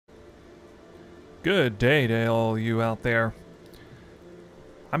Good day to all you out there.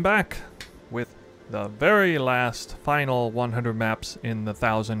 I'm back with the very last final 100 maps in the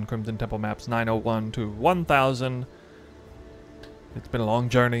 1000 Crimson Temple maps, 901 to 1000. It's been a long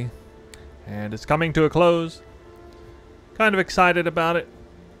journey, and it's coming to a close. Kind of excited about it.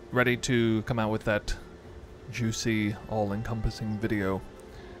 Ready to come out with that juicy, all-encompassing video,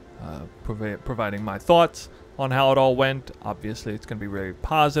 providing my thoughts on how it all went. Obviously, it's going to be very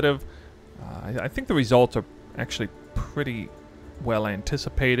positive. I think the results are actually pretty well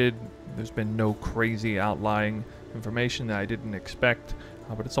anticipated. There's been no crazy outlying information that I didn't expect,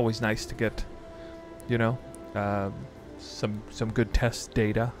 but it's always nice to get, you know, some good test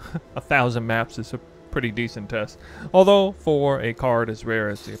data. 1,000 maps is a pretty decent test. Although, for a card as rare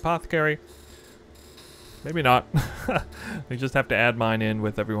as the Apothecary, maybe not. You just have to add mine in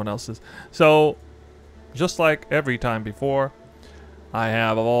with everyone else's. So, just like every time before, I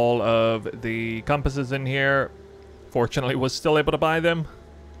have all of the compasses in here. Fortunately, was still able to buy them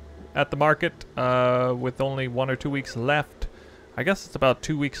at the market with only 1 or 2 weeks left. I guess it's about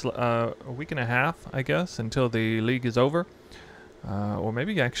 2 weeks, a week and a half, I guess, until the league is over. Or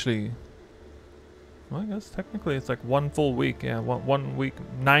maybe actually, well, I guess technically it's like 1 full week. Yeah, one week,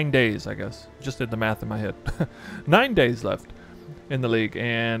 9 days, I guess. Just did the math in my head. 9 days left in the league.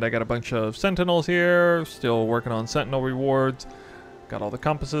 And I got a bunch of Sentinels here. Still working on Sentinel rewards. Got all the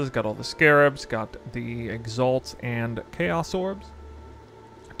compasses, got all the Scarabs, got the Exalts and Chaos Orbs.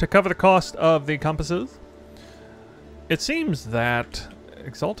 To cover the cost of the compasses, it seems that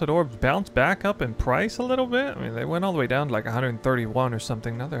Exalted Orbs bounced back up in price a little bit. I mean, they went all the way down to like 131 or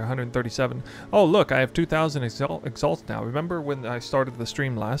something. Now they're 137. Oh, look, I have 2,000 Exalts now. Remember when I started the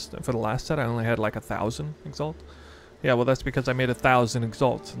stream for the last set, I only had like 1,000 Exalts? Yeah, well, that's because I made 1,000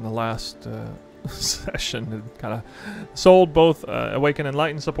 Exalts in the last session. And kind of sold both Awaken and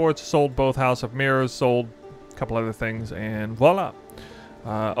Enlighten supports, sold both House of Mirrors, sold a couple other things, and voila.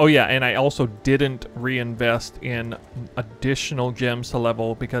 Oh yeah, and I also didn't reinvest in additional gems to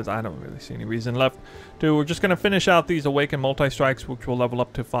level because I don't really see any reason left to. We're just going to finish out these Awaken multi-strikes, which will level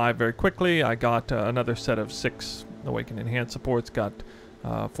up to 5 very quickly. I got another set of 6 Awaken enhanced supports, got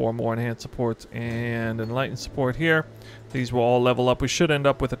 4 more enhanced supports and enlightened support here. These will all level up. We should end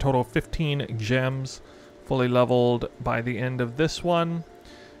up with a total of 15 gems fully leveled by the end of this one.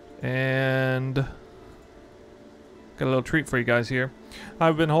 And got a little treat for you guys here.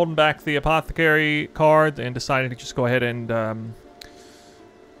 I've been holding back the Apothecary cards and decided to just go ahead and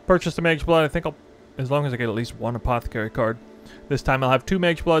purchase the Mage Blood. I think as long as I get at least 1 Apothecary card. This time I'll have 2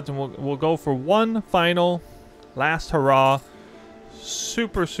 Mage Bloods, and we'll go for one final last hurrah.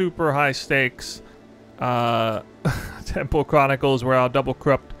 Super high stakes Temple Chronicles, where I'll double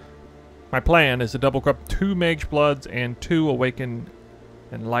corrupt. My plan is to double corrupt 2 Mage Bloods and 2 Awaken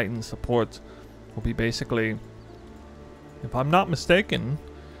Enlightened supports. Will be basically, if I'm not mistaken,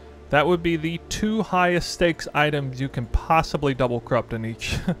 that would be the 2 highest stakes items you can possibly double corrupt in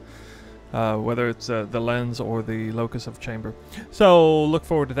each. Whether it's the Lens or the Locus of Chamber. So look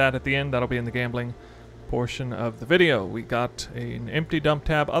forward to that at the end. That'll be in the gambling portion of the video. We got an empty dump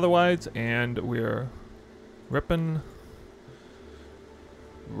tab otherwise, and we're ripping,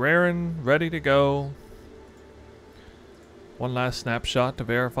 raring, ready to go. One last snapshot to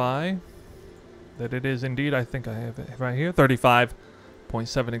verify that it is indeed, I think I have it right here,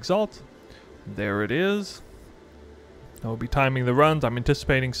 35.7 Exalt. There it is. I'll be timing the runs. I'm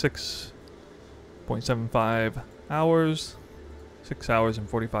anticipating 6.75 hours, 6 hours and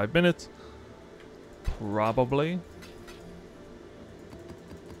 45 minutes. Probably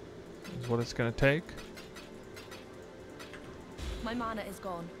is what it's going to take. My mana is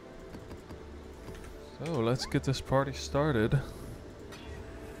gone. So let's get this party started.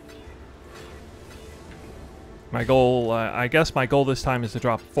 My goal, I guess my goal this time is to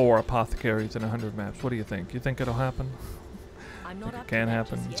drop 4 Apothecaries in 100 maps. What do you think? You think it'll happen? I'm not it can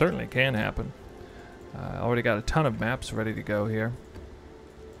happen. It certainly can happen. I already got a ton of maps ready to go here.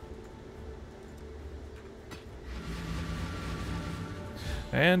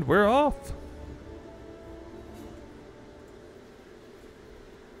 And we're off.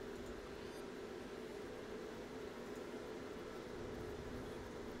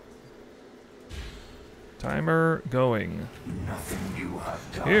 Timer going.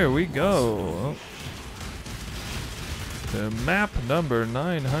 Here we go. To map number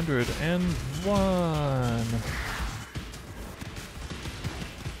 901.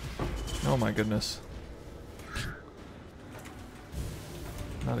 Oh my goodness.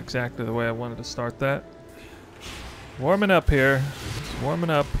 Not exactly the way I wanted to start that. Warming up here. Just warming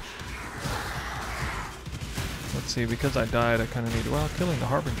up. Let's see, because I died, I kind of need... Well, killing the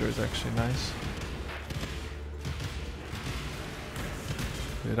Harbinger is actually nice.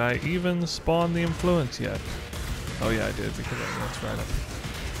 Did I even spawn the influence yet? Oh yeah, I did, because that's right.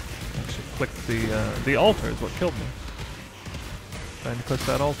 I actually clicked the altar is what killed me. Trying to click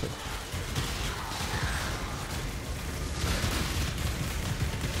that altar.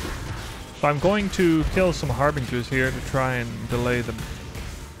 So I'm going to kill some Harbingers here to try and delay the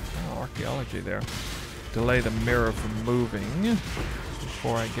archaeology there. Delay the mirror from moving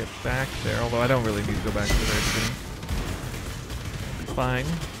before I get back there. Although I don't really need to go back to the very beginning. I'll be fine.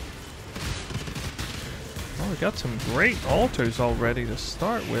 Well, we got some great altars already to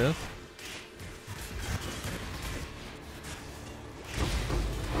start with.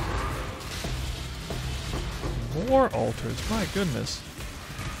 More altars, my goodness.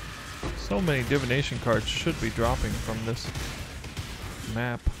 So many divination cards should be dropping from this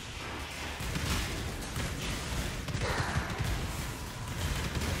map.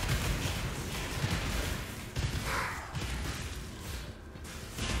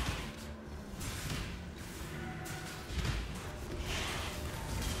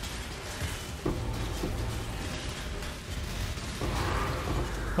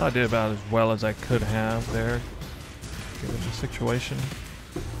 I did about as well as I could have there, given the situation.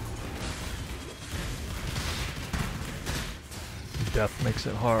 Death makes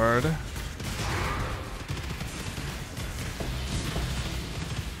it hard.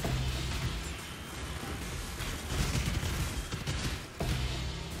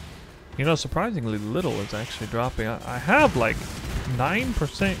 You know, surprisingly little is actually dropping. I have like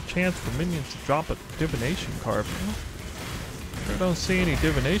 9% chance for minions to drop a divination card. I don't see any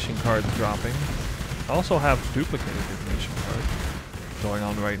divination cards dropping. I also have duplicated divination cards going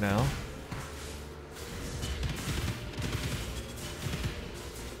on right now.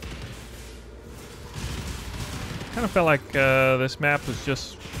 Kind of felt like this map was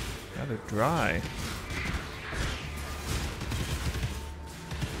just rather dry.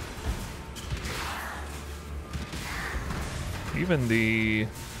 Even the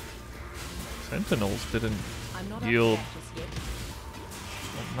Sentinels didn't yield,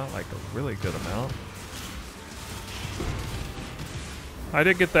 not like a really good amount. I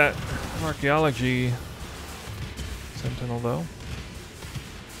did get that archaeology Sentinel though.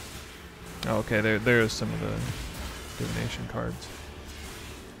 Oh, okay, there's some of the divination cards.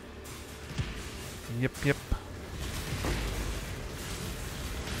 Yep.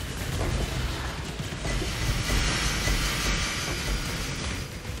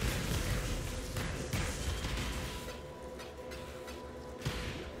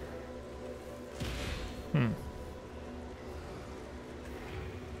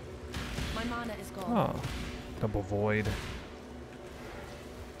 My mana is gone. Oh, double void.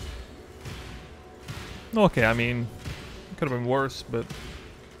 Okay, I mean, it could have been worse, but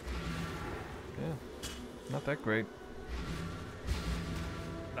yeah, not that great.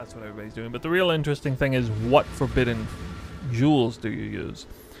 That's what everybody's doing. But the real interesting thing is, what forbidden jewels do you use?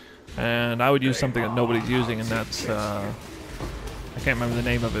 And I would use something that nobody's using, and that's I can't remember the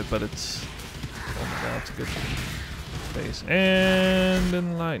name of it, but it's, oh my god, it's a good space. And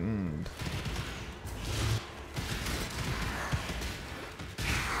enlightened.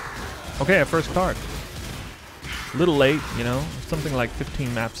 Okay, our first card. A little late, you know, something like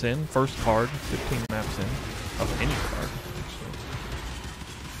 15 maps in. First card, 15 maps in of any card, actually.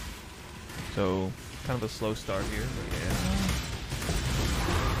 So, kind of a slow start here, but yeah.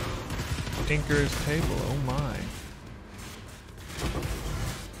 Tinker's Table, oh my.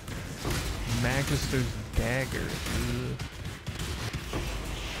 Magister's Dagger. Ugh.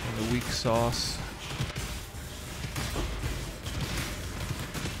 And the weak sauce.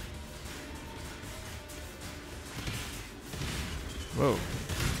 Whoa.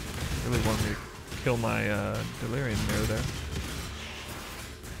 Really wanted me to kill my Delirium mirror there.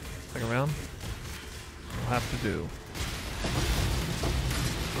 Second round. We'll have to do.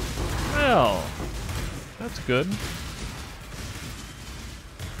 Well, that's good.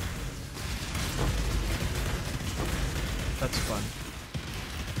 That's fun.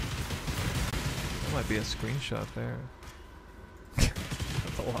 That might be a screenshot there.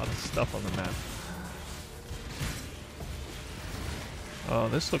 That's a lot of stuff on the map. Oh,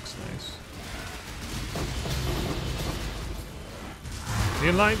 this looks nice.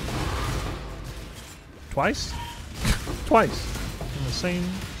 The light. Twice? Twice. In the same.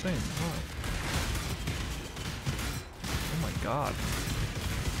 Oh. Oh my god.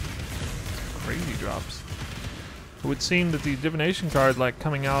 Crazy drops. It would seem that the divination card, like,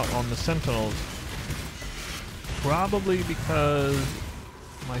 coming out on the Sentinels, probably because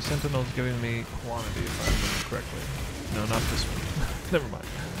my Sentinel's giving me quantity, if I remember correctly. No, not this one. Never mind.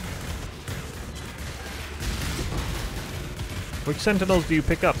 Which Sentinels do you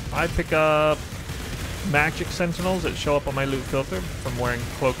pick up? I pick up magic Sentinels that show up on my loot filter from wearing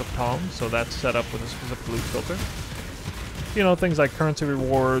Cloak of Tom, so that's set up with a specific loot filter. You know, things like currency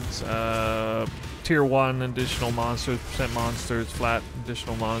rewards, tier 1 additional monsters, percent monsters, flat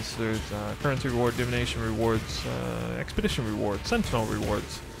additional monsters, currency reward, divination rewards, expedition rewards, sentinel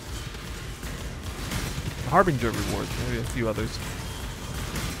rewards, harbinger rewards, maybe a few others.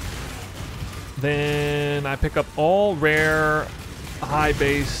 Then I pick up all rare high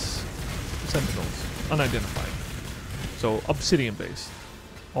base sentinels, unidentified. So obsidian based,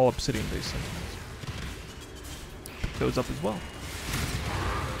 all obsidian based sentinels. Those up as well.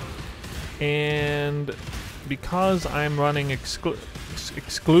 And because I'm running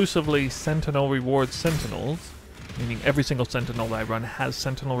exclusively Sentinel rewards Sentinels, meaning every single Sentinel that I run has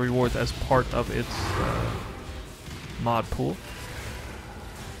Sentinel rewards as part of its mod pool,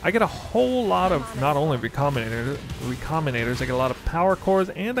 I get a whole lot of not only Recombinators, I get a lot of power cores,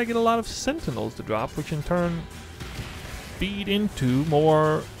 and I get a lot of Sentinels to drop, which in turn feed into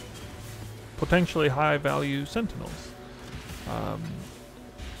more potentially high value Sentinels.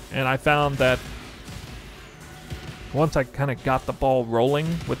 And I found that once I kind of got the ball rolling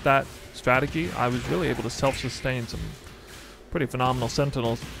with that strategy, I was really able to self-sustain some pretty phenomenal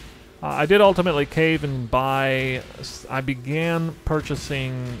Sentinels. I did ultimately cave and buy. I began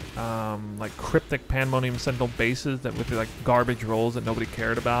purchasing like cryptic Pandemonium Sentinel bases that would be like garbage rolls that nobody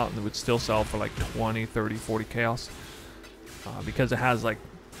cared about and that would still sell for like 20, 30, 40 chaos. Because it has like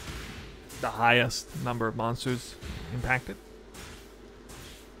the highest number of monsters impacted.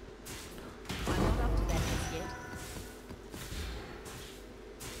 I'm not up to that just yet.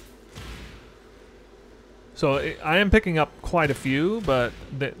 So I am picking up quite a few, but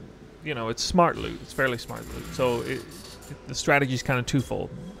you know, it's smart loot. It's fairly smart loot. So the strategy is kind of twofold: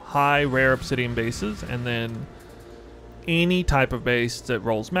 high rare obsidian bases, and then any type of base that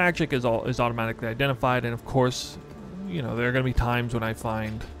rolls magic is automatically identified. And of course, you know, there are going to be times when I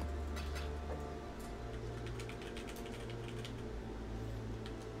find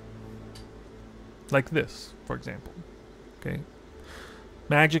like this, for example. Okay.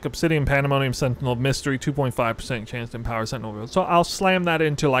 Magic, Obsidian, Pandemonium, Sentinel, Mystery, 2.5% chance to empower Sentinel. So I'll slam that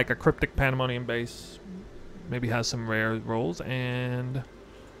into like a cryptic Pandemonium base. Maybe has some rare rolls and,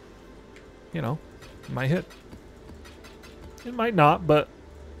 you know, it might hit. It might not, but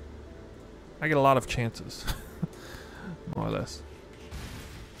I get a lot of chances. More or less.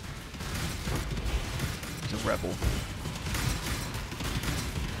 He's a rebel.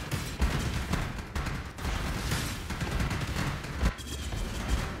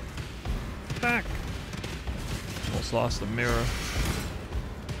 Back. Almost lost the mirror.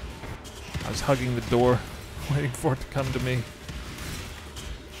 I was hugging the door, waiting for it to come to me.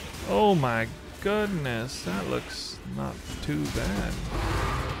 Oh my goodness, that looks not too bad.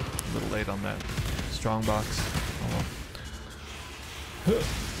 A little late on that Strongbox. Oh well.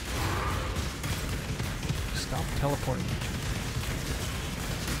 Stop teleporting.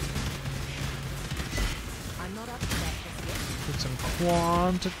 I'm not up to that just yet. Get some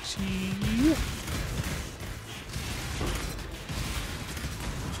quantity.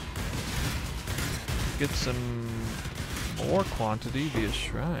 Get some more quantity via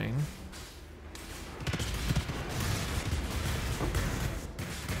shrine.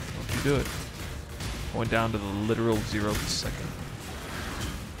 How'd you do it? I went down to the literal 0th second.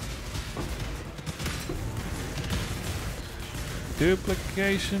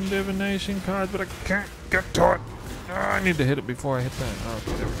 Duplication, divination cards, but I can't get to it. Oh, I need to hit it before I hit that. Oh,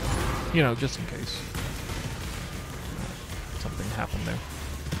 okay, there we go. You know, just in case something happened there.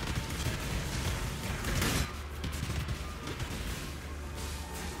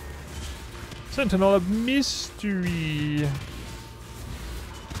 Sentinel of Mystery.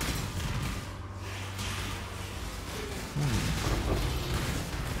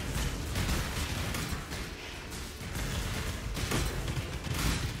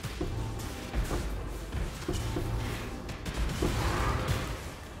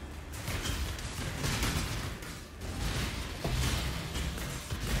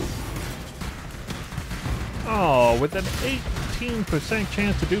 Oh, with an 18%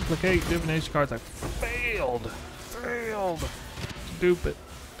 chance to duplicate divination cards, I failed to dupe it.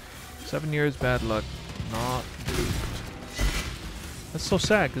 7 years bad luck, not duped. That's so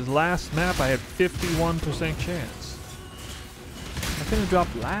sad, because last map I had 51% chance. I couldn't drop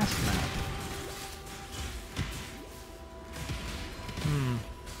last map.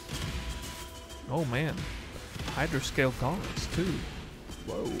 Oh man, Hydra scale gauntlets too.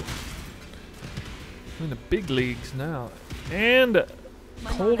 Whoa. I'm in the big leagues now. And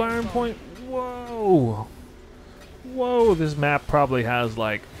cold iron point. Whoa. Whoa, this map probably has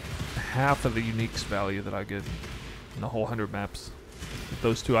like half of the uniques value that I get in the whole 100 maps with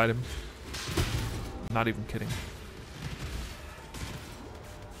those two items. Not even kidding.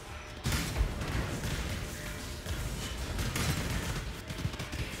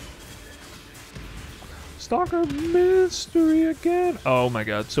 Stalker Mystery again. Oh my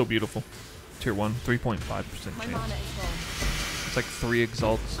god, so beautiful. Tier 1, 3.5% My mana chance. is gone. It's like 3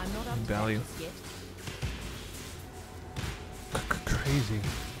 exalts I'm not up in to value. badness yet. Crazy.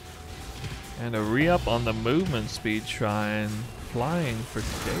 And a re-up on the movement speed shrine. Flying for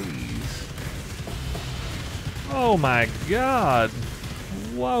days. Oh my god.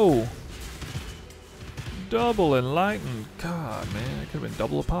 Whoa. Double enlightened. God, man. It could have been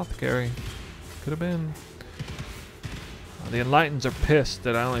double apothecary. Could have been. The enlightens are pissed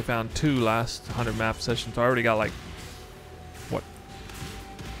that I only found 2 last 100 map sessions. So I already got like, what,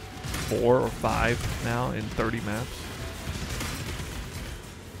 4 or 5 now in 30 maps.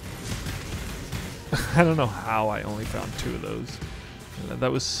 I don't know how I only found 2 of those.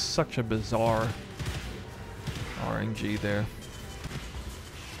 That was such a bizarre RNG there.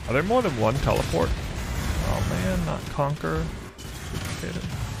 Are there more than one teleport? Oh man, not Conquer. Hit it.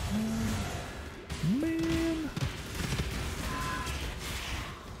 Man.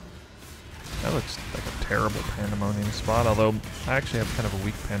 That looks like a terrible Pandemonium spot, although I actually have kind of a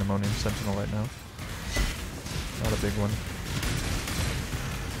weak Pandemonium Sentinel right now. Not a big one.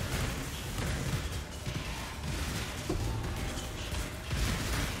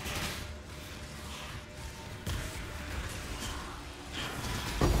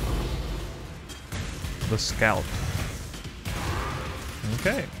 The Scout.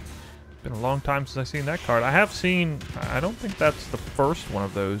 Okay. Been a long time since I've seen that card. I have seen, I don't think that's the first one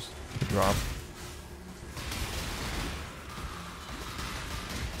of those to drop.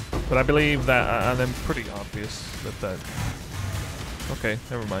 But I believe that, I'm pretty obvious that okay,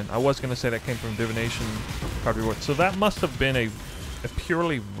 never mind. I was going to say that came from Divination card reward. So that must have been a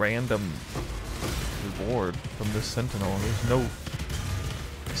purely random reward from this Sentinel. There's no...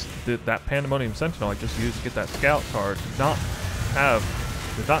 That Pandemonium Sentinel I just used to get that Scout card did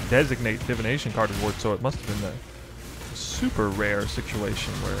not designate Divination card reward, so it must have been a super rare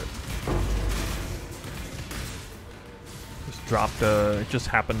situation where it just dropped it just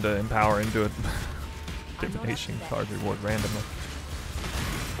happened to empower into a Divination card reward randomly.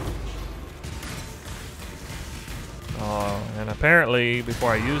 And apparently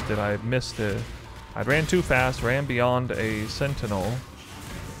before I used it I missed it. I ran too fast, ran beyond a Sentinel.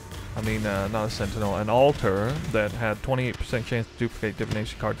 I mean, not a Sentinel, an altar that had 28% chance to duplicate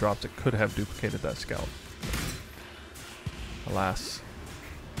Divination card drops. It could have duplicated that Scout. Alas,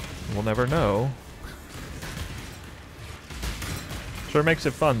 we'll never know. Sure makes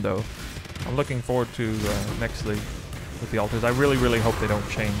it fun, though. I'm looking forward to next league with the altars. I really, really hope they don't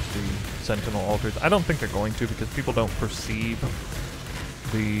change the Sentinel altars. I don't think they're going to because people don't perceive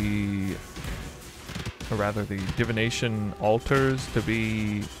the, or rather the Divination altars to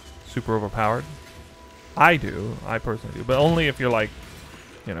be super overpowered. I do. I personally do. But only if you're like,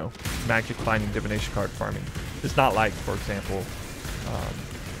 you know, magic finding Divination card farming. It's not like, for example,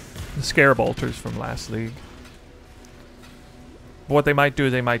 the Scarab altars from last league. But what they might do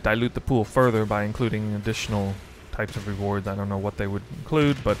is they might dilute the pool further by including additional types of rewards. I don't know what they would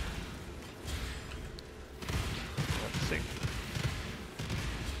include, but let's see.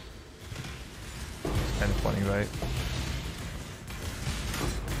 It's kind of funny, right?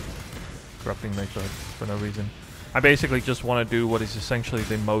 Corrupting Mageblood for no reason. I basically just want to do what is essentially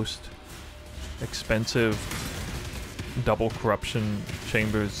the most expensive double corruption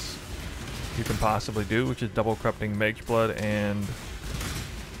chambers you can possibly do, which is double corrupting Mageblood and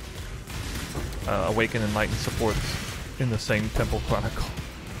Awaken and Enlighten supports in the same Temple Chronicle.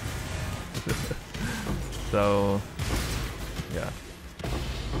 So, yeah.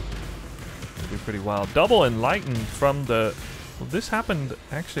 It'd be pretty wild. Double Enlightened from the... Well, this happened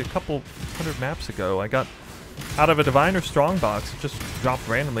actually a couple 100 maps ago. I got out of a Diviner Strongbox. It just dropped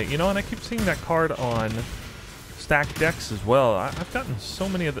randomly. You know, and I keep seeing that card on stacked decks as well. I've gotten so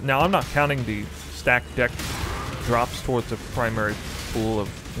many of them. Now, I'm not counting the stacked deck drops towards the primary pool of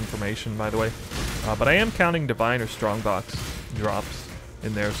information, by the way. But I am counting Diviner Strongbox drops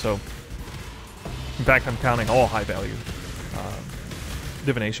in there. So, in fact, I'm counting all high value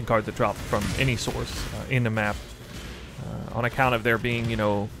Divination cards that drop from any source in the map. On account of there being, you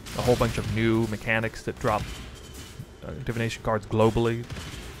know, a whole bunch of new mechanics that drop Divination cards globally,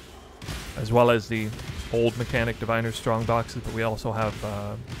 as well as the old mechanic Diviner Strongboxes, but we also have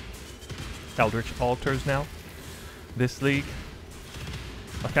Eldritch Altars now, this league,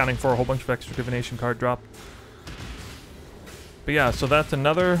 accounting for a whole bunch of extra Divination card drop. But yeah, so that's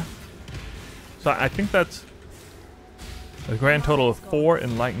another... So I think that's a grand total of 4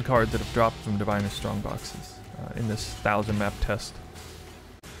 Enlightened cards that have dropped from Diviner Strongboxes in this 1000 map test.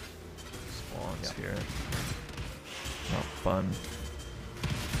 Spawns here. Not fun.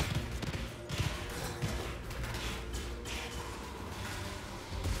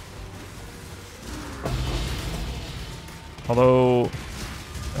 Although,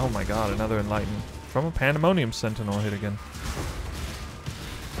 oh my god, another Enlightened. From a Pandemonium Sentinel hit again.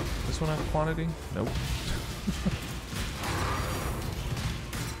 This one have quantity? Nope.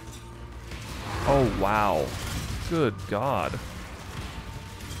 Oh wow. Good god.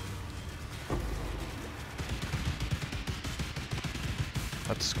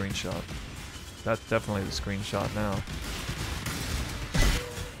 That's a screenshot. That's definitely the screenshot now.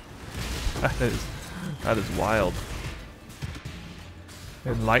 That is wild.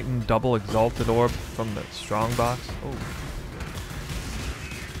 Enlightened double exalted orb from the Strongbox. Oh.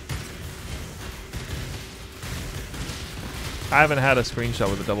 I haven't had a screenshot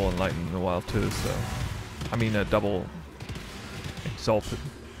with a double enlightened in a while too, so I mean a double exalted.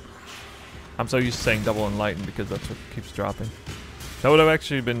 I'm so used to saying double enlightened because that's what keeps dropping. That would have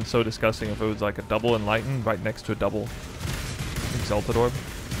actually been so disgusting if it was like a double enlightened right next to a double exalted orb.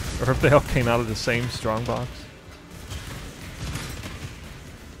 Or if they all came out of the same Strongbox.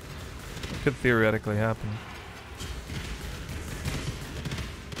 Could theoretically happen.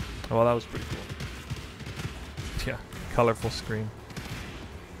 Oh, well, that was pretty cool. Yeah, colorful screen.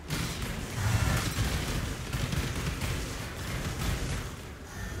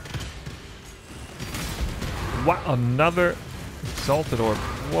 Wow, another exalted orb.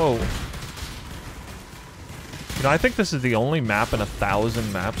 Whoa. You know, I think this is the only map in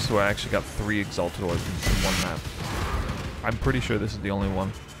 1,000 maps where I actually got 3 exalted orbs in one map. I'm pretty sure this is the only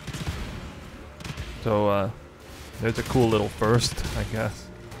one. So, there's a cool little first, I guess.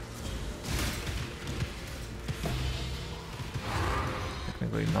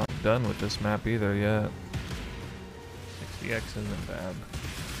 Technically not done with this map either yet. 60x isn't bad.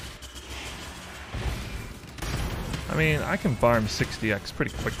 I mean, I can farm 60x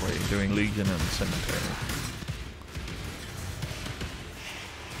pretty quickly doing Legion and Cemetery.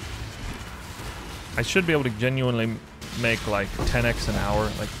 I should be able to genuinely make like 10x an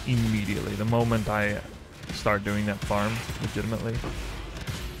hour like immediately the moment I start doing that farm legitimately.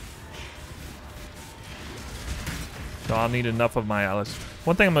 So I'll need enough of my Atlas.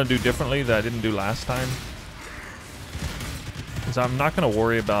 One thing I'm going to do differently that I didn't do last time is I'm not going to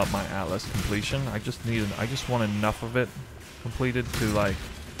worry about my Atlas completion. I just want enough of it completed to like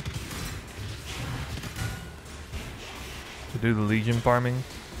to do the Legion farming.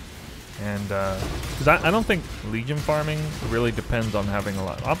 And, because I don't think Legion farming really depends on having a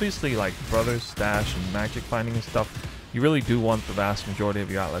lot. Obviously, like, Brothers, Stash, and Magic Finding and stuff, you really do want the vast majority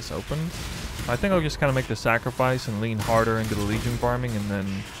of your Atlas open. I think I'll just kind of make the sacrifice and lean harder into the Legion farming and then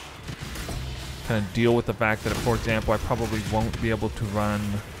kind of deal with the fact that, for example, I probably won't be able to run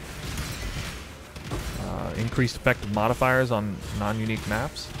increased effective modifiers on non-unique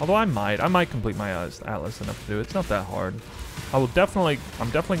maps. Although I might complete my Atlas enough to do it. It's not that hard. I'm definitely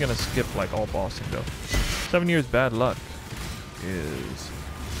gonna skip like all bossing though. 7 years bad luck is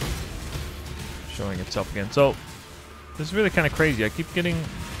showing itself again. So this is really kind of crazy. I keep getting.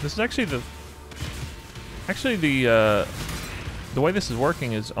 This is actually the way this is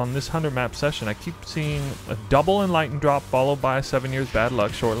working is on this 100 map session. I keep seeing a double enlightened drop followed by 7 years bad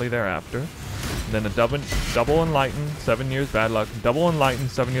luck shortly thereafter. And then a double enlightened 7 years bad luck. Double enlightened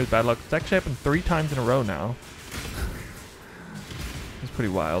 7 years bad luck. It's actually happened 3 times in a row now. It's pretty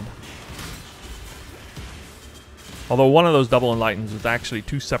wild. Although one of those double enlightens was actually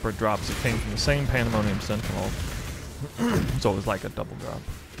 2 separate drops that came from the same Pandemonium Sentinel. So it was like a double drop.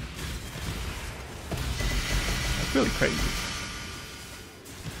 That's really crazy.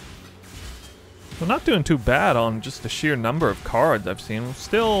 We're not doing too bad on just the sheer number of cards I've seen. We'll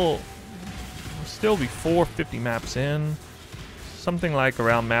still be 450 maps in. Something like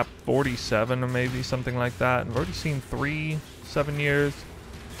around map 47 or maybe something like that. And we've already seen 3 7 years,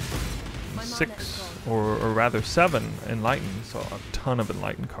 6 or rather 7 enlightened, so a ton of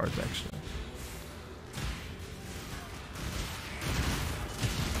enlightened cards actually.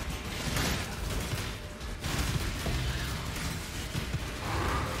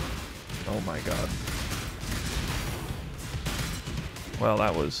 Oh my god. Well,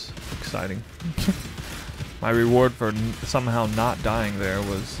 that was exciting. My reward for somehow not dying there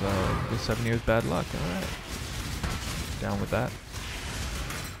was the 7 years bad luck. Alright. Down with that.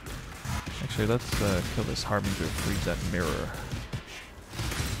 Actually, let's kill this Harbinger, freeze that mirror.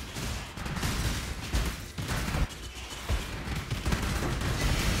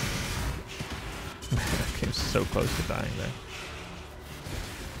 so close to dying there.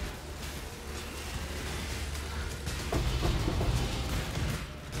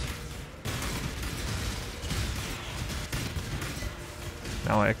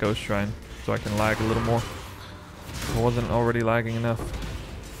 Now Echo Shrine, so I can lag a little more. I wasn't already lagging enough.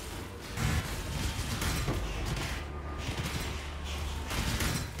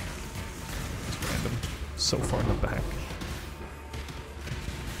 It's random. So far in the back.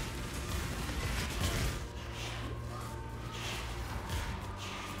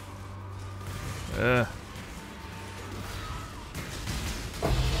 I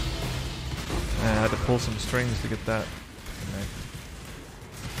had to pull some strings to get that. Right.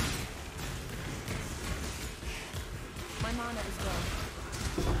 My mana is low.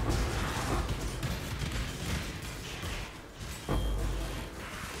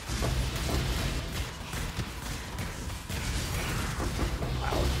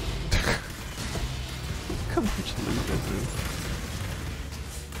 Come on, you lose that dude.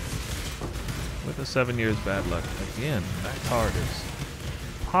 With a 7 years bad luck. Again, that card is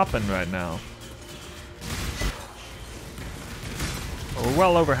popping right now. We're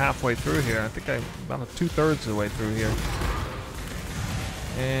well over halfway through here. I think I'm about 2/3 of the way through here.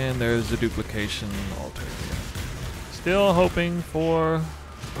 And there's the duplication altar here. Still hoping for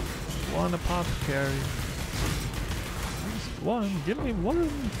one apothecary. Just one, give me one.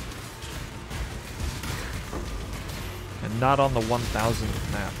 And not on the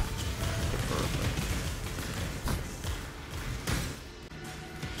 1000th map, preferably.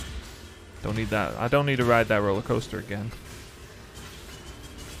 Don't need that. I don't need to ride that roller coaster again.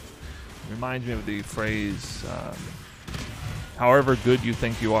 Reminds me of the phrase, however good you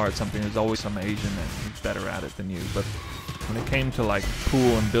think you are at something, there's always some Asian who's better at it than you. But when it came to like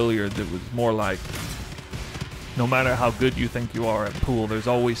pool and billiards, it was more like, no matter how good you think you are at pool, there's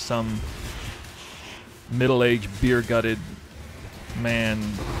always some middle-aged, beer-gutted man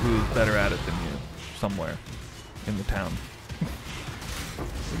who's better at it than you, somewhere in the town.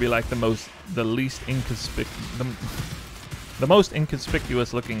 It'd be like the most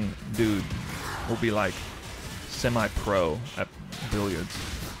inconspicuous looking dude will be like semi-pro at billiards.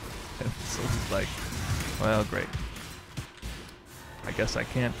 And so it's like, well, great. I guess I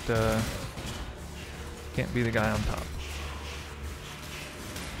can't be the guy on top.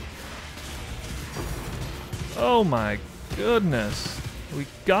 Oh my goodness. We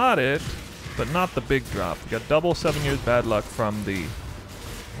got it, but not the big drop. We got double 7 years bad luck from the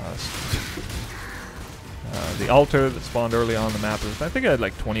altar that spawned early on the map. I think I had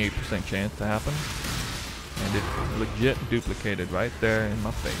like 28% chance to happen. And it legit duplicated right there in my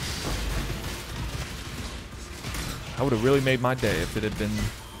face. I would have really made my day if it had been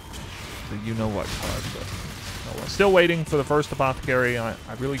the you-know-what card. But oh well. Still waiting for the first apothecary. I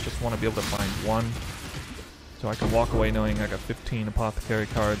really just want to be able to find one, so I can walk away knowing I got 15 apothecary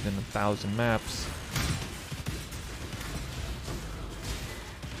cards in 1,000 maps.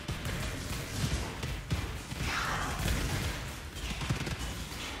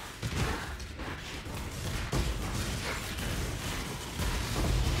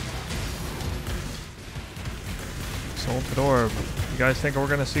 Salted Orb. You guys think we're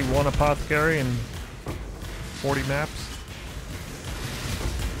gonna see one apothecary in 40 maps?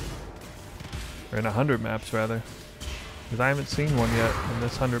 Or in 100 maps, rather. Because I haven't seen one yet in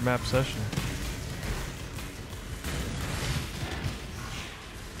this 100 map session.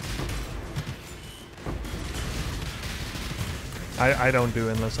 I don't do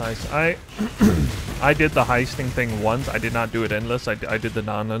endless heist. I did the heisting thing once. I did not do it endless. I did the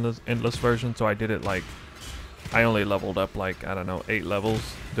non-endless version, so I did it like... I only leveled up like, I don't know, 8 levels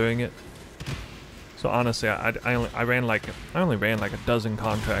doing it. So honestly, I only ran like a dozen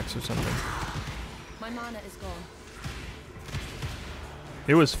contracts or something. My mana is gone.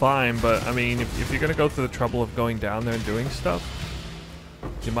 It was fine, but I mean, if you're gonna go through the trouble of going down there and doing stuff,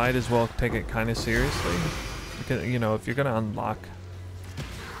 you might as well take it kind of seriously. Because, you know, if you're gonna unlock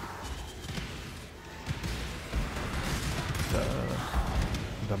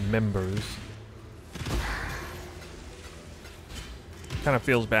the members, kind of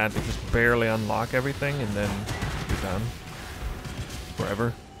feels bad to just barely unlock everything and then you're done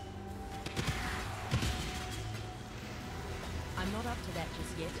forever. I'm not up to that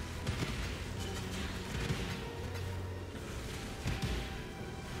just yet.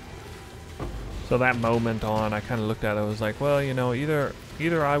 So that moment on, I kind of looked at it, I was like, well, you know, either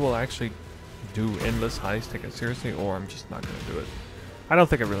I will actually do endless heist, take it seriously, or I'm just not going to do it. I don't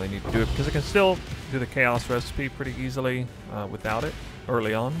think I really need to do it, because I can still do the chaos recipe pretty easily without it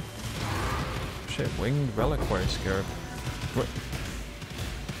early on. Shit, winged reliquary scarab.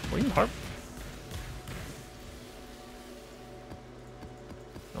 Winged harp?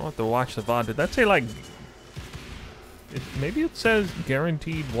 I'll have to watch the VOD. Did that say like... maybe it says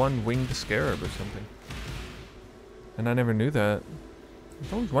guaranteed 1 winged scarab or something. And I never knew that.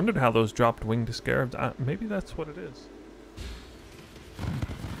 I've always wondered how those dropped winged scarabs. Maybe that's what it is.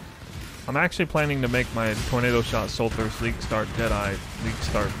 I'm actually planning to make my Tornado Shot Soulthirst League Start Deadeye League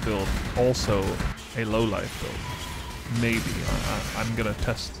Start build also a low life build. Maybe. I'm gonna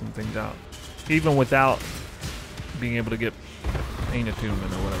test some things out. Even without being able to get Pain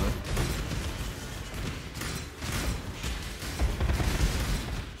Attunement or whatever.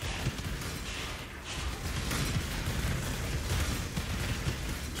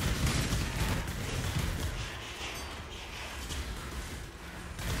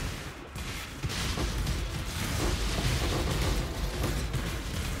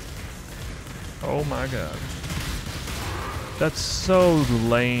 Oh my god. That's so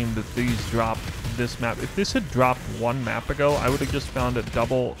lame that these dropped this map. If this had dropped 1 map ago, I would have just found a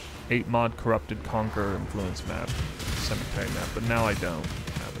double 8 mod corrupted Conquer influence map, cemetery map, but now I don't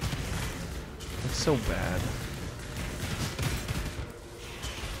have it. It's so bad.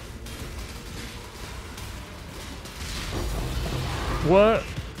 What?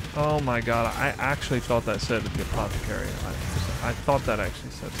 Oh my god, I actually thought that said the Apothecary. I thought that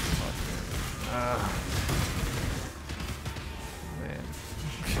actually said the Apothecary. Man.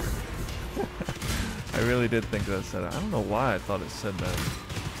 I really did think that said it. I don't know why I thought it said that.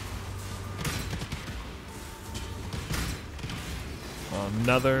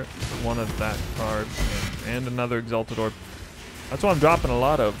 Another one of that card and another Exalted Orb. That's what I'm dropping a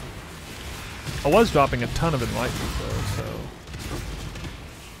lot of. I was dropping a ton of Enlightenment though, so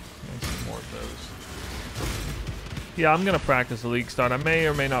some more of those. Yeah, I'm gonna practice the League Start. I may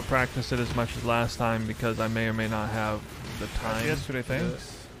or may not practice it as much as last time because I may or may not have the time. Yesterday,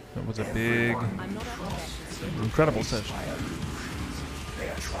 thanks. That was a big, incredible session.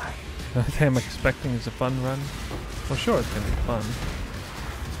 I'm expecting it's a fun run. Well, sure, it's gonna be fun.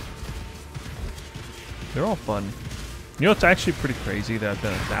 They're all fun. You know, it's actually pretty crazy that I've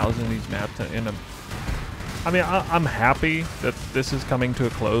done 1,000 of these maps in a... I mean, I'm happy that this is coming to a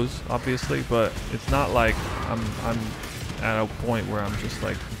close, obviously, but it's not like I'm at a point where I'm just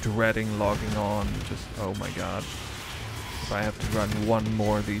like dreading logging on. Just, oh my god, if I have to run 1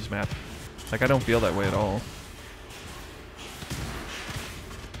 more of these maps. Like, I don't feel that way at all.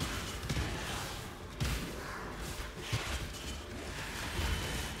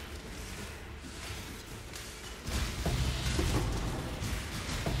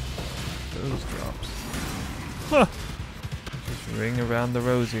 Those drops. Huh. Just ring around the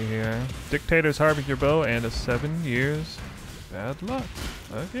rosy here. Dictator's Harbinger bow and a 7 years bad luck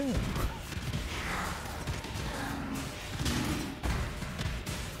again.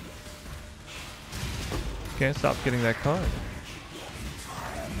 Can't stop getting that card.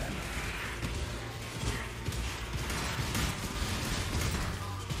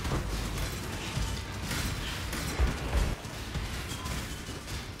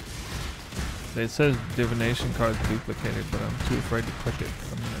 It says Divination card's duplicated, but I'm too afraid to click it.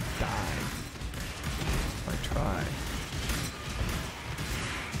 I'm gonna die if I try.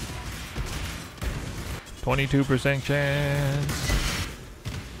 22% chance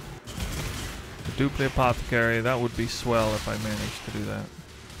to duplicate Apothecary. That would be swell if I managed to do that.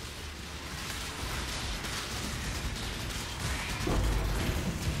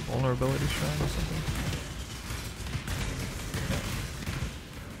 Vulnerability shrine or something?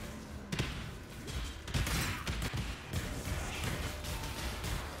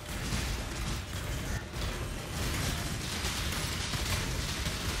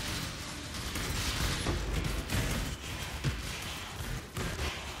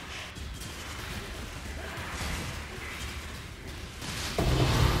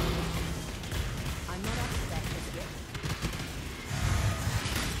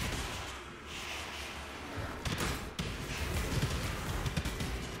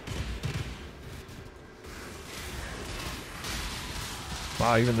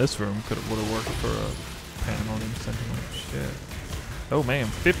 Wow, even this room would have worked for a panel in Sentinel. Shit. Oh man,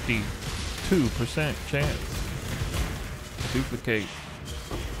 52% chance to duplicate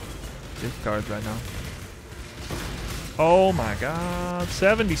gift cards right now. Oh my god,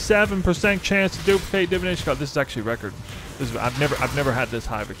 77% chance to duplicate Divination card. This is actually record. This is, I've never had this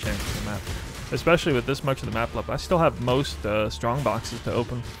high of a chance in the map, especially with this much of the map left. I still have most strong boxes to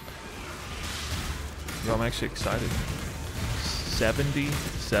open. Yo, I'm actually excited.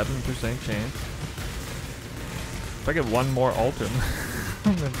 77% chance. If I get 1 more Alton,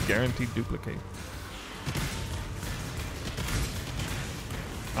 I'm gonna guaranteed duplicate.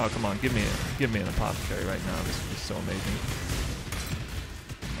 Oh come on, give me an Apothecary right now. This is so amazing.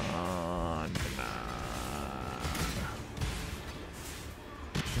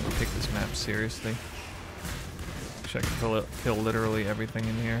 this map seriously. Wish I could kill literally everything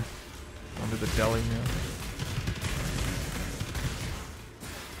in here. Under the Deli now.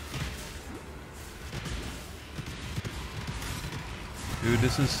 Dude,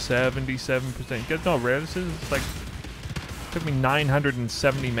 this is 77%. Get no rare. This is like took me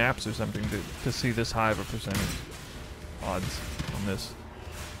 970 maps or something to see this high of a percentage odds on this.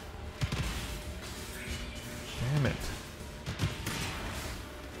 Damn it.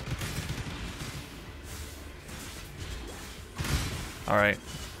 Alright.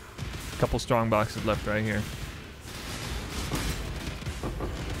 Couple strong boxes left right here.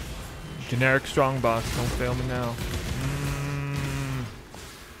 Generic strong box, don't fail me now.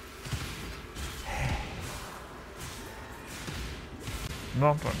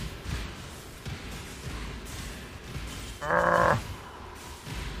 Nothing. God,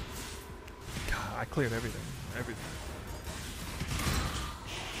 I cleared everything. Everything.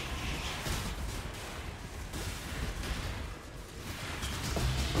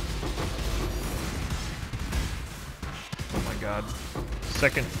 Oh my god.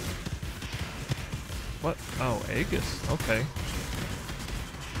 Second. What? Oh, Aegis. Okay.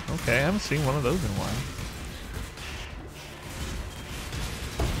 Okay, I haven't seen one of those in a while.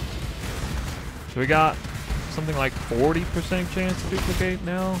 So we got something like 40% chance to duplicate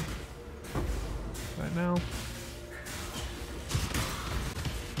now. Right now.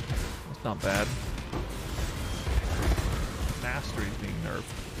 That's not bad. Mastery's being nerfed.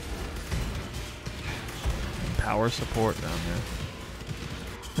 And power support down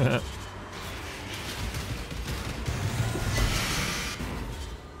there.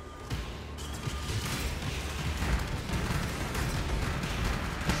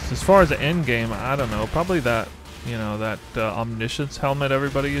 As far as the end game, I don't know. Probably that, you know, that omniscience helmet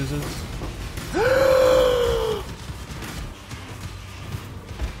everybody uses.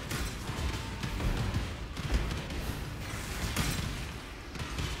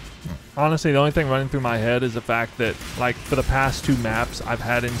 Honestly, the only thing running through my head is the fact that, like, for the past 2 maps, I've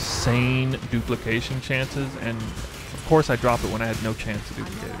had insane duplication chances, and of course I drop it when I had no chance to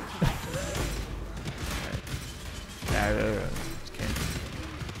duplicate it.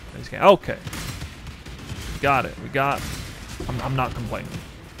 Okay. Got it. We got... I'm not complaining.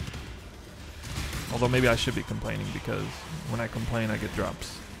 Although maybe I should be complaining because when I complain I get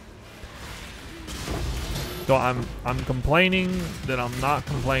drops. So I'm complaining that I'm not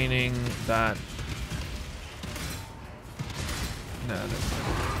complaining that... No,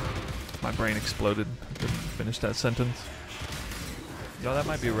 my brain exploded. I couldn't finish that sentence. Yo, that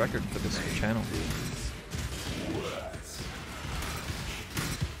might be a record for this channel.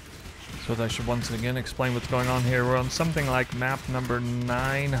 So I should once again explain what's going on here. We're on something like map number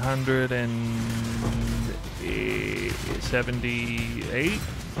 978,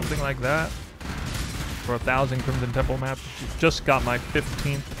 something like that, for 1,000 Crimson Temple maps. Just got my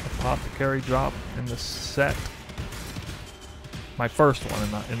 15th Apothecary drop in the set. My first one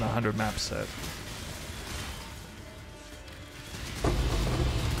in the 100 map set.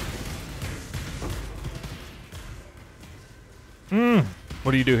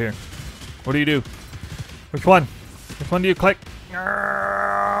 What do you do here? What do you do? Which one? Which one do you click?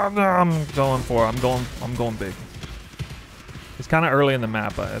 I'm going big. It's kind of early in the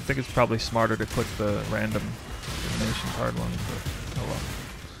map. I think it's probably smarter to click the random Divination card one, but oh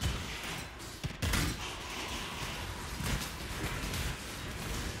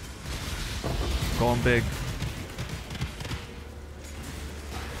well. Going big.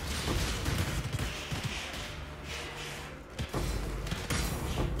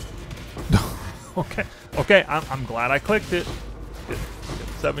 Okay, I'm glad I clicked it.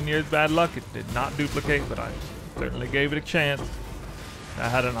 7 years bad luck. It did not duplicate, but I certainly gave it a chance. I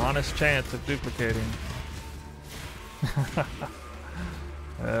had an honest chance of duplicating.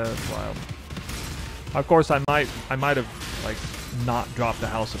 That's wild. Of course, I might have like not dropped the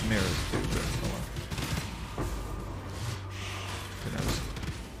House of Mirrors too, but oh well. Who knows?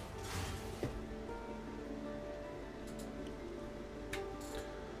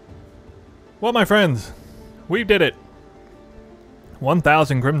 Well, my friends, we did it.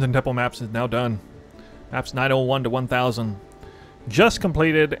 1,000 Crimson Temple maps is now done. Maps 901 to 1,000. Just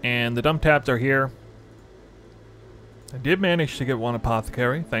completed, and the dump tabs are here. I did manage to get one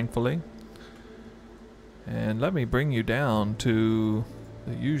Apothecary, thankfully. And let me bring you down to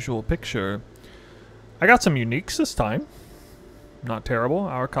the usual picture. I got some uniques this time. Not terrible.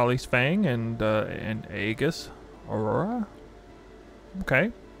 Our Kali's Fang and Aegis Aurora.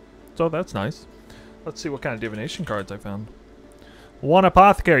 Okay. So that's nice. Let's see what kind of divination cards I found. 1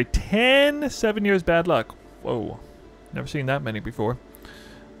 Apothecary. 10 7 years bad luck. Whoa. Never seen that many before.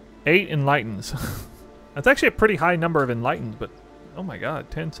 8 enlightens. That's actually a pretty high number of enlightens, but oh my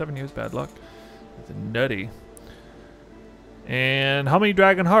god, 10, 7 years bad luck. That's nutty. And how many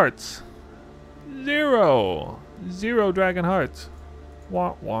dragon hearts? 0. 0 dragon hearts.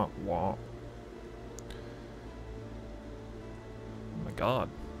 Wah, wah, wah. Oh my god.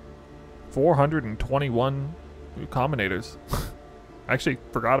 421 Recombinators. I actually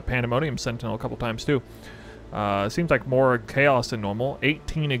forgot a Pandemonium Sentinel a couple times too. Seems like more chaos than normal.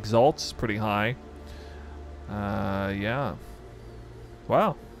 18 exalts, pretty high. Yeah.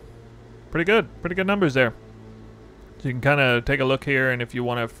 Wow. Pretty good. Pretty good numbers there. So you can kind of take a look here, and if you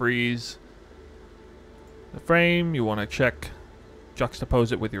want to freeze the frame, you want to check,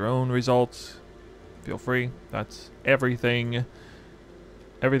 juxtapose it with your own results, feel free. That's everything.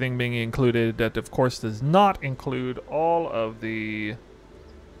 Everything being included. That, of course, does not include all of the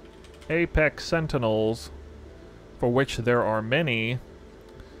Apex Sentinels, for which there are many,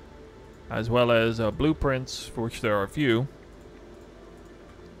 as well as blueprints, for which there are a few.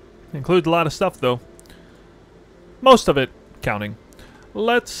 Includes a lot of stuff, though. Most of it counting.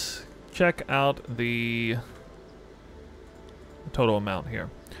 Let's check out the total amount here.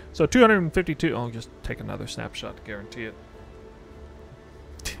 So 252. I'll just take another snapshot to guarantee it.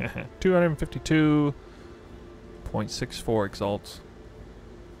 252.64 exalts.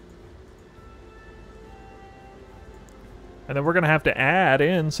 And then we're going to have to add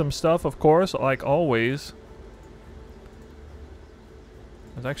in some stuff, of course, like always.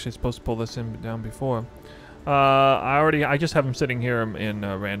 I was actually supposed to pull this down before. I just have them sitting here in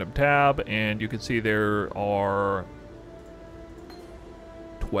a random tab, and you can see there are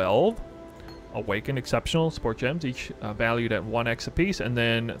 12 Awakened Exceptional Sport Gems, each valued at 1x apiece, and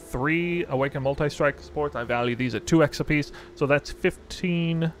then 3 Awakened Multi-Strike Sports. I value these at 2x apiece, so that's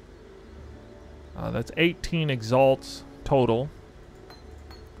 15. That's 18 exalts total,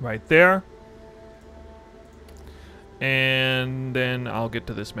 right there. And then I'll get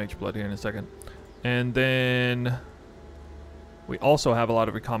to this Mage Blood here in a second. And then we also have a lot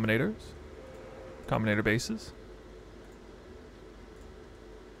of Recombinators, Recombinator bases.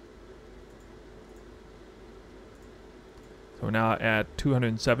 So we're now at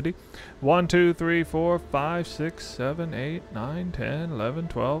 270. 1, 2, 3, 4, 5, 6, 7, 8, 9, 10, 11,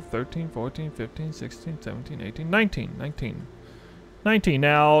 12, 13, 14, 15, 16, 17, 18, 19. 19.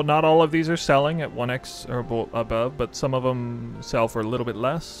 Now, not all of these are selling at 1x or above, but some of them sell for a little bit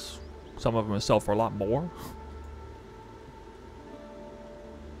less. Some of them sell for a lot more.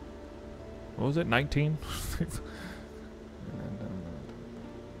 What was it? 19?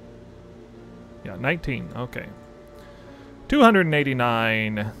 Yeah, 19. Okay.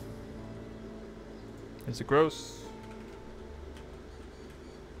 289 is the gross.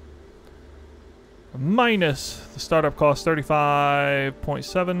 Minus the startup cost,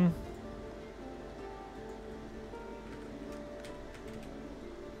 35.7.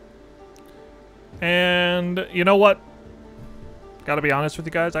 And you know what? Gotta be honest with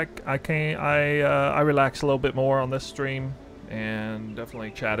you guys. I relaxed a little bit more on this stream and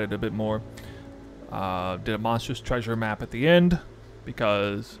definitely chatted a bit more. Did a monstrous treasure map at the end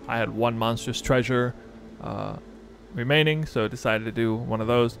because I had one monstrous treasure remaining, so I decided to do one of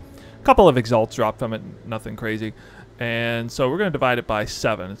those. A couple of exalts dropped from it, nothing crazy. And so we're going to divide it by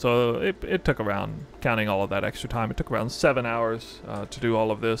 7. So it took around, counting all of that extra time, it took around 7 hours to do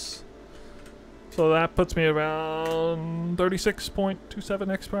all of this. So that puts me around 36.27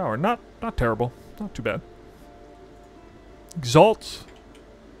 x per hour. Not terrible. Not too bad. Exalts.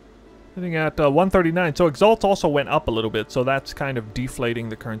 Sitting at 139. So exalts also went up a little bit. So that's kind of deflating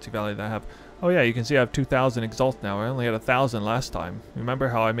the currency value that I have. Oh yeah, you can see I have 2,000 exalts now. I only had 1,000 last time. Remember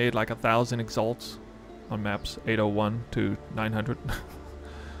how I made like 1,000 exalts on maps 801 to 900?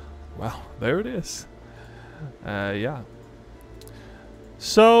 Well, there it is. Yeah.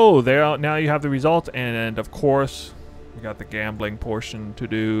 So there, now you have the results, and of course we got the gambling portion to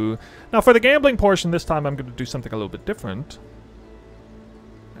do. Now for the gambling portion this time I'm going to do something a little bit different.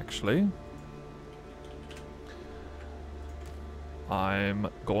 Actually, I'm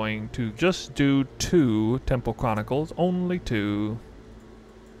going to just do 2 Temple Chronicles, only 2.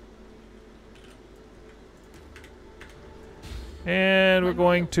 And we're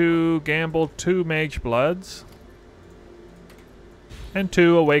going to gamble 2 Mage Bloods and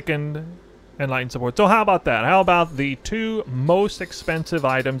 2 Awakened Enlightened Support. So how about that? How about the 2 most expensive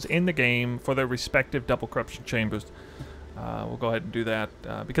items in the game for their respective double corruption chambers? We'll go ahead and do that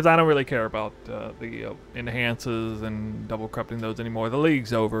because I don't really care about the enhances and double corrupting those anymore. The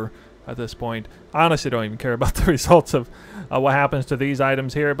league's over at this point. I honestly don't even care about the results of what happens to these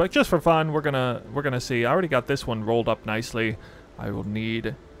items here, but just for fun, we're gonna see. I already got this one rolled up nicely. I will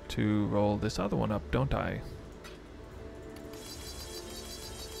need to roll this other one up, don't I?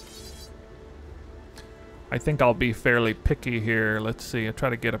 I think I'll be fairly picky here. Let's see. I'll try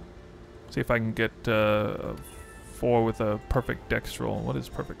to get a... See if I can get 4 with a perfect dex roll. What is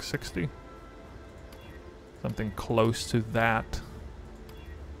perfect? 60? Something close to that.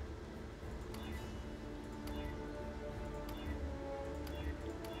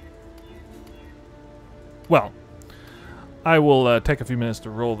 Well, I will take a few minutes to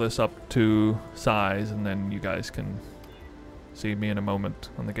roll this up to size, and then you guys can see me in a moment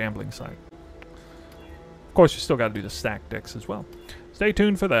on the gambling side. Of course, you still got to do the stack decks as well. Stay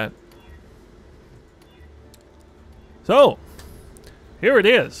tuned for that. So, here it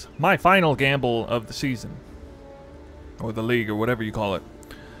is. My final gamble of the season. Or the league, or whatever you call it.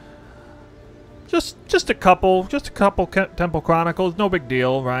 Just a couple Temple Chronicles. No big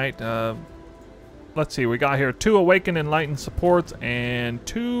deal, right? Let's see, we got here 2 Awakened Enlightened supports and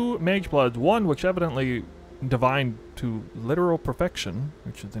 2 Mage Bloods. 1 which evidently divined to literal perfection,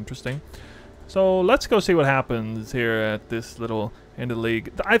 which is interesting. So let's go see what happens here at this little end of the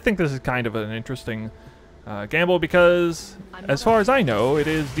league. I think this is kind of an interesting gamble because, as far as I know, it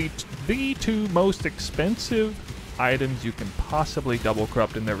is the 2 most expensive items you can possibly double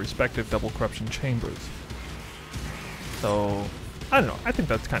corrupt in their respective double corruption chambers. So I don't know. I think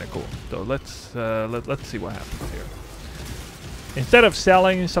that's kind of cool. So let's see what happens here. Instead of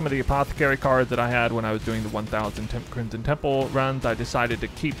selling some of the Apothecary cards that I had when I was doing the 1000 Crimson Temple runs, I decided to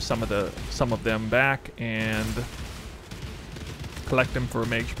keep some of them back and collect them for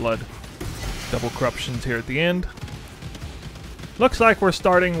Mage Blood double corruptions here at the end. Looks like we're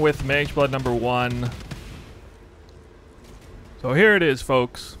starting with Mage Blood number 1. So here it is,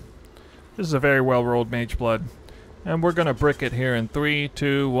 folks. This is a very well rolled Mage Blood. And we're going to brick it here in 3,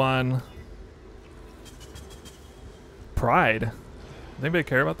 2, 1. Pride. Does anybody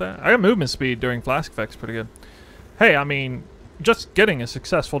care about that? I got movement speed during flask effects pretty good. Hey, I mean, just getting a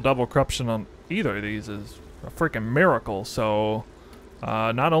successful double corruption on either of these is a freaking miracle. So,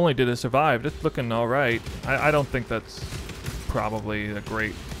 not only did it survive, it's looking alright. I don't think that's probably a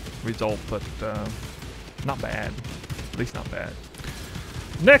great result, but not bad. At least not bad.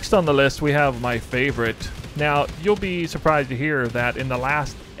 Next on the list, we have my favorite. Now, you'll be surprised to hear that in the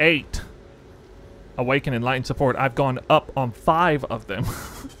last 8 Awaken Enlightened support, I've gone up on 5 of them.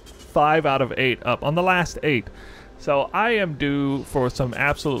 5 out of 8 up on the last 8. So I am due for some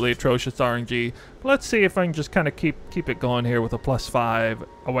absolutely atrocious RNG. Let's see if I can just kind of keep it going here with a +5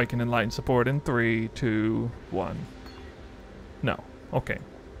 Awaken Enlightened support in 3, 2, 1. No. Okay.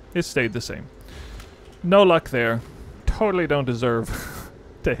 It stayed the same. No luck there. Totally don't deserve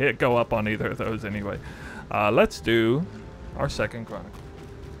to go up on either of those anyway. Let's do our second Chronicle.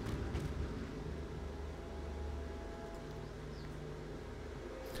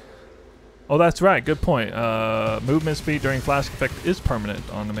 Oh, that's right. Good point. Movement speed during flask effect is permanent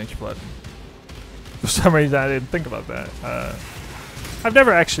on the Mage Blood. For some reason, I didn't think about that. I've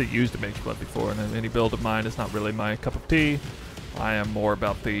never actually used a Mage Blood before, and any build of mine is not really my cup of tea. I am more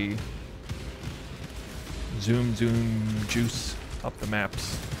about the zoom juice up the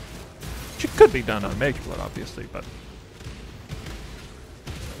maps. Which could be done on Mage Blood, obviously, but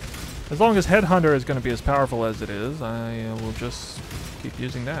as long as Headhunter is going to be as powerful as it is, I will just keep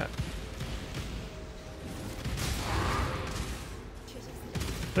using that.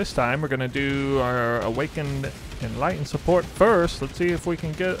 This time we're going to do our Awakened Enlightened support first. Let's see if we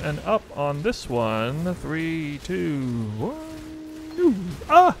can get an up on this one. 3, 2, 1.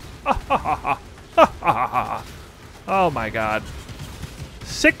 Ah! Ha ha ha ha! Ha ha ha! Oh my god.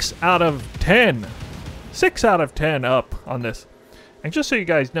 6 out of 10. 6 out of 10 up on this. And just so you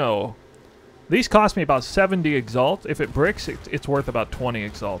guys know, these cost me about 70 exalts. If it bricks, it's worth about 20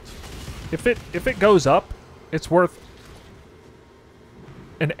 exalts. If it goes up, it's worth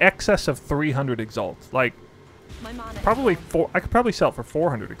an excess of 300 exalts. Like, probably I could probably sell it for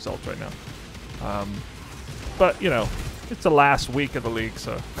 400 exalts right now. But you know, it's the last week of the league,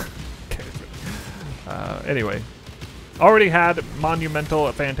 so anyway, already had monumental,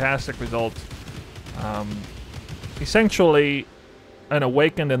 a fantastic result. Essentially, an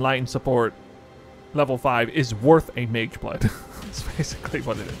Awakened Enlightened support level 5 is worth a Mage Blood. That's basically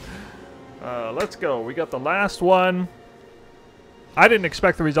what it is. Let's go. We got the last one. I didn't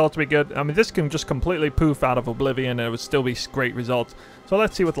expect the result to be good. I mean, this can just completely poof out of oblivion and it would still be great results. So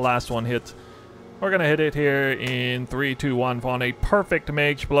let's see what the last one hits. We're going to hit it here in 3, 2, 1 on a perfect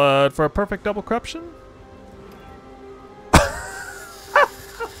Mage Blood for a perfect double corruption.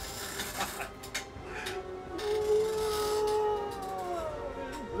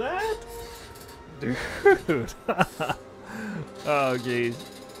 That? Dude. Oh, jeez.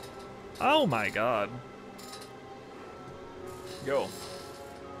 Oh my god. Go.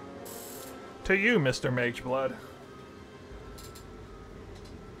 To you, Mr. Mageblood.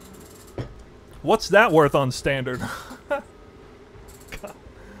 What's that worth on standard?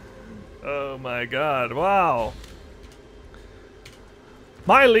 Oh my god, wow.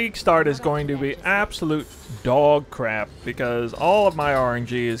 My league start is going to be absolute dog crap because all of my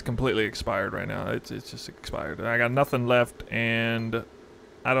RNG is completely expired right now. It's just expired. I got nothing left and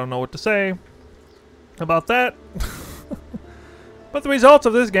I don't know what to say about that. But the results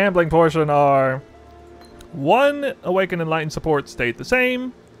of this gambling portion are 1 Awakened Enlightened support stayed the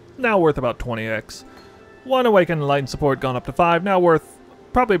same, now worth about 20x. 1 Awakened Enlightened support gone up to 5, now worth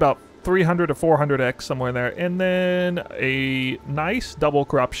probably about 300 to 400x, somewhere in there. And then a nice double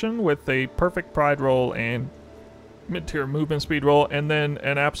corruption with a perfect pride roll and mid-tier movement speed roll, and then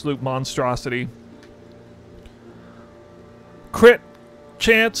an absolute monstrosity crit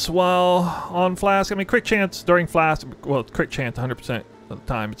chance while on Flask. I mean, crit chance during Flask, well, crit chance 100% of the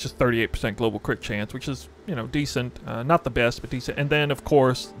time. It's just 38% global crit chance, which is, you know, decent. Not the best, but decent. And then, of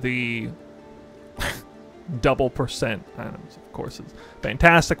course, the double percent, of course, is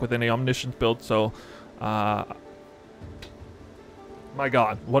fantastic with any Omniscience build. So, my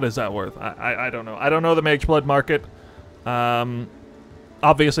god, what is that worth? I don't know. I don't know the Mageblood market.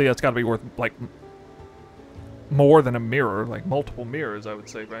 Obviously, that's got to be worth, like, more than a mirror, like multiple mirrors, I would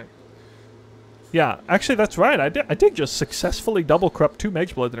say, right? Yeah, actually, that's right. I did just successfully double corrupt 2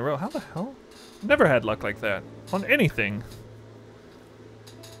 Magebloods in a row. How the hell? Never had luck like that on anything.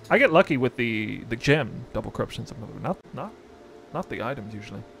 I get lucky with the gem double corruptions, not the items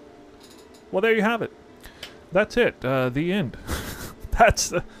usually. Well, there you have it. That's it. The end. That's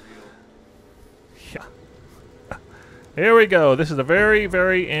the. Yeah. Here we go. This is the very,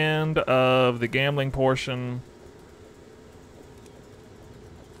 very end of the gambling portion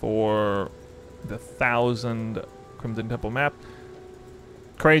for the 1000 Crimson Temple map.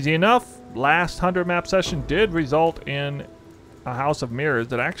 Crazy enough, last 100 map session did result in a House of Mirrors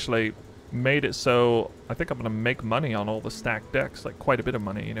that actually made it so I think I'm going to make money on all the stacked decks, like quite a bit of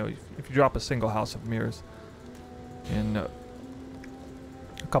money. You know, if you drop a single House of Mirrors in a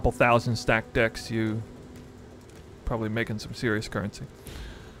couple thousand stacked decks, you probably making some serious currency.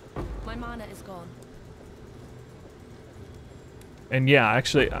 My mana is gone. And yeah,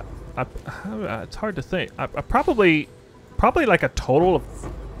 actually, it's hard to think. I probably like a total of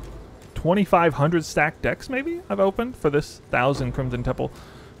 2,500 stacked decks maybe I've opened for this 1000 Crimson Temple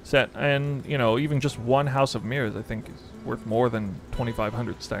set. And, you know, even just one House of Mirrors I think is worth more than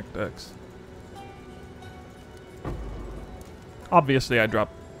 2,500 stacked decks. Obviously, I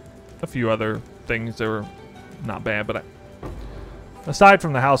dropped a few other things that were not bad, but aside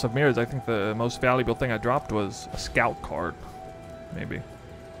from the House of Mirrors, I think the most valuable thing I dropped was a Scout card, maybe.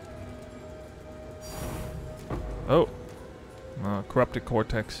 Oh. Corrupted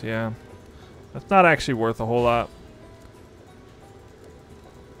Cortex, yeah. That's not actually worth a whole lot.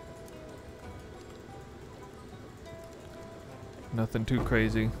 Nothing too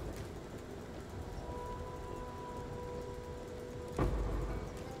crazy.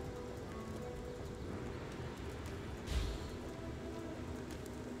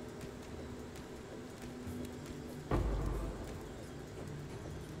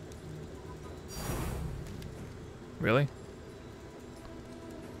 Really?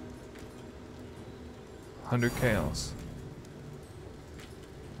 100 chaos.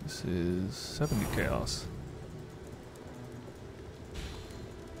 This is 70 chaos.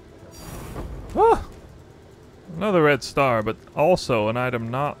 Ah! Another red star, but also an item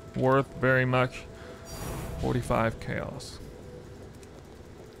not worth very much. 45 chaos.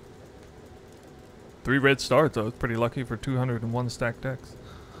 3 red stars, though. It's pretty lucky for 201 stacked decks.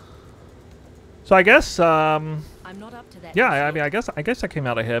 So I guess, I'm not up to that. yeah, I mean, I guess I came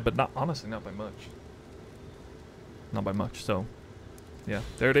out ahead, but honestly, not by much. Not by much. So, yeah,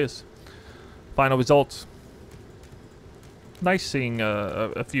 there it is. Final results. Nice seeing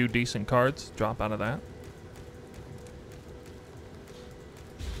a few decent cards drop out of that.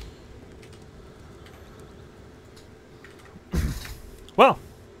 Well,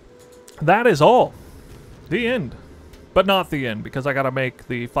 that is all. The end. But not the end, because I gotta make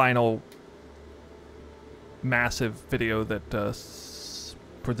the final massive video that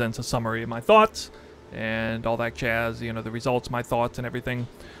presents a summary of my thoughts and all that jazz. You know, the results, my thoughts, and everything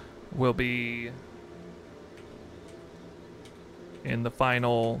will be in the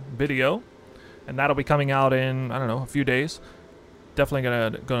final video, and that'll be coming out in, I don't know, a few days.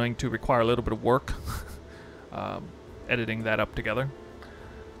 Definitely going to require a little bit of work editing that up together,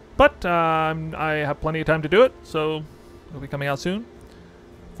 but I have plenty of time to do it, so it'll be coming out soon.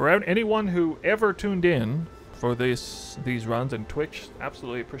 For anyone who ever tuned in for these runs, and Twitch,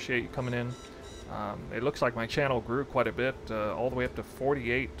 absolutely appreciate you coming in. It looks like my channel grew quite a bit, all the way up to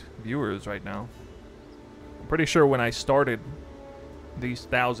 48 viewers right now. I'm pretty sure when I started these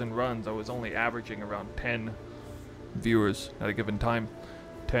 1,000 runs, I was only averaging around 10 viewers at a given time.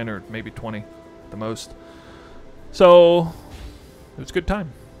 10 or maybe 20 at the most. So it was a good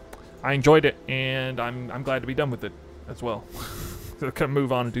time. I enjoyed it, and I'm glad to be done with it as well. So I can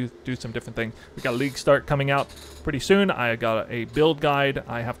move on and do some different things. We got a League Start coming out pretty soon. I got a build guide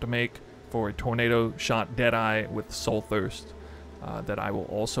I have to make for a Tornado Shot Deadeye with Soul Thirst that I will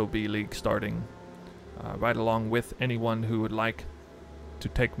also be League starting right along with anyone who would like to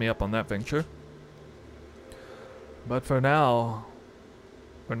take me up on that venture. But for now,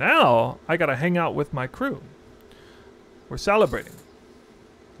 I gotta hang out with my crew. We're celebrating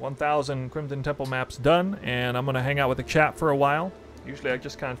 1,000 Crimson Temple maps done, and I'm gonna hang out with the chat for a while. Usually I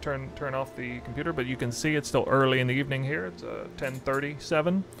just kind of turn off the computer, but you can see it's still early in the evening here. It's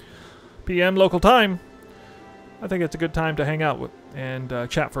 10:37 p.m. local time. I think it's a good time to hang out with and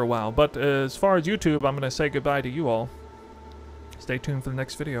chat for a while. But as far as YouTube, I'm gonna say goodbye to you all. Stay tuned for the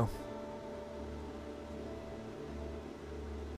next video.